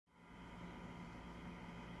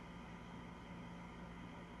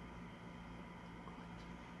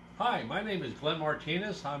Hi, my name is Glenn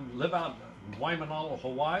Martinez. I live out in Waimanalo,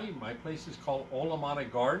 Hawaii. My place is called Olomana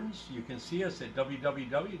Gardens. You can see us at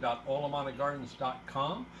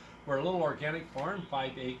www.olomanagardens.com. We're a little organic farm,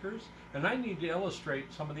 5 acres, and I need to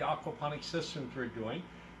illustrate some of the aquaponic systems we're doing.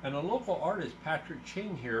 And a local artist, Patrick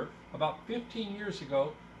Ching here, about 15 years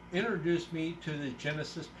ago, introduced me to the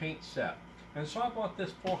Genesis paint set. And so I bought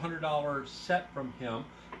this $400 set from him.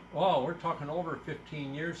 Oh, we're talking over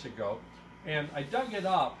 15 years ago. And I dug it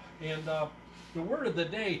up, and the word of the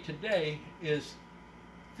day today is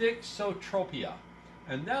THIXOTROPY,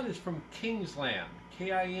 and that is from Kingsland,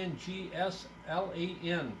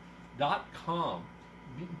 KINGSLAN.com.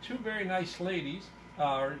 Two very nice ladies,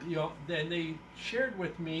 and they shared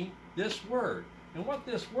with me this word. And what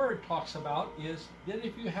this word talks about is that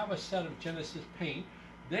if you have a set of Genesis paint,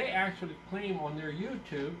 they actually claim on their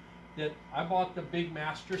YouTube that I bought the big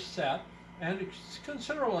master set, and it's a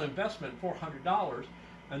considerable investment, $400,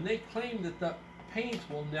 and they claim that the paints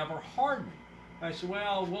will never harden. I said,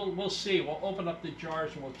 well, we'll see. We'll open up the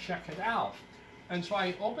jars and we'll check it out. And so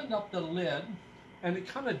I opened up the lid, and it's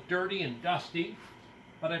kind of dirty and dusty,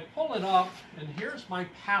 but I pull it up, and here's my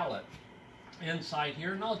pallet inside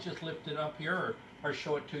here, and I'll just lift it up here or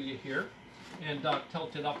show it to you here, and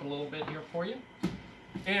tilt it up a little bit here for you.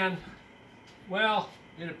 And, well,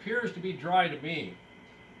 it appears to be dry to me.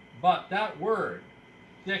 But that word,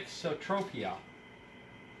 THIXOTROPY,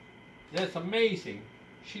 that's amazing.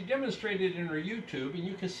 She demonstrated in her YouTube, and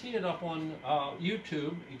you can see it up on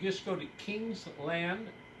YouTube. You just go to Kingsland,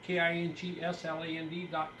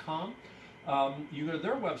 KINGSLAND.com. You go to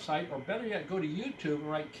their website, or better yet, go to YouTube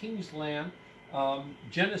and write Kingsland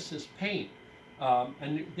Genesis Paint.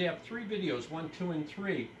 And they have 3 videos, 1, 2, and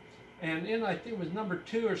 3. And in, I think it was number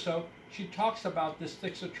 2 or so, she talks about this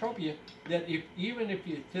THIXOTROPY, that even if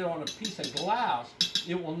you sit on a piece of glass,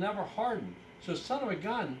 it will never harden. So son of a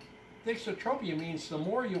gun, THIXOTROPY means the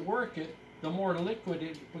more you work it, the more liquid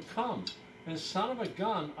it becomes. And son of a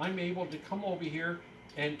gun, I'm able to come over here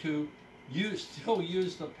and to still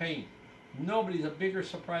use the paint. Nobody's a bigger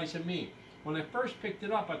surprise than me. When I first picked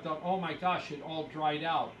it up, I thought, oh my gosh, it all dried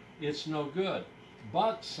out. It's no good.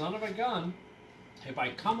 But son of a gun, if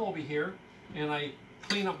I come over here and I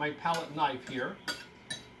clean up my palette knife here,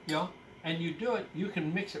 and you do it, you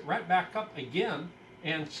can mix it right back up again,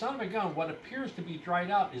 and son of a gun, what appears to be dried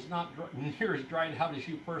out is not near as dried out as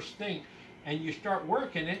you first think, and you start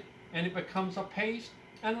working it, and it becomes a paste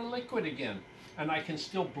and a liquid again. And I can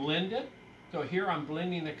still blend it. So here I'm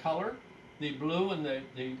blending the color, the blue and the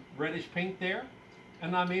reddish paint there,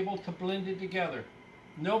 and I'm able to blend it together.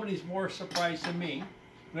 Nobody's more surprised than me.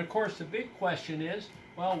 And of course the big question is,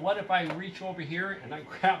 well, what if I reach over here and I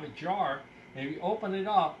grab a jar, and if you open it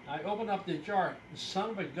up, I open up the jar, son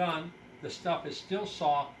of a gun, the stuff is still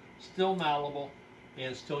soft, still malleable,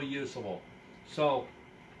 and still usable. So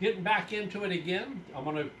getting back into it again, I'm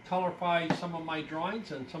going to colorify some of my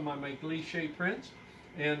drawings and some of my glisse prints,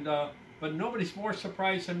 and but nobody's more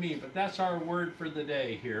surprised than me. But that's our word for the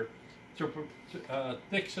day here,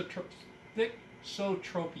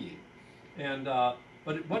 THIXOTROPY. And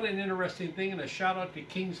but what an interesting thing, and a shout out to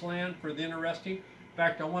Kingsland for the interesting. In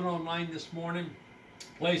fact, I went online this morning,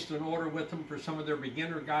 placed an order with them for some of their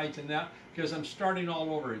beginner guides and that, because I'm starting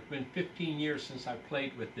all over. It's been 15 years since I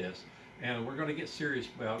played with this, and we're going to get serious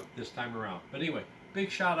about it this time around. But anyway, big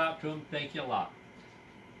shout out to them. Thank you a lot.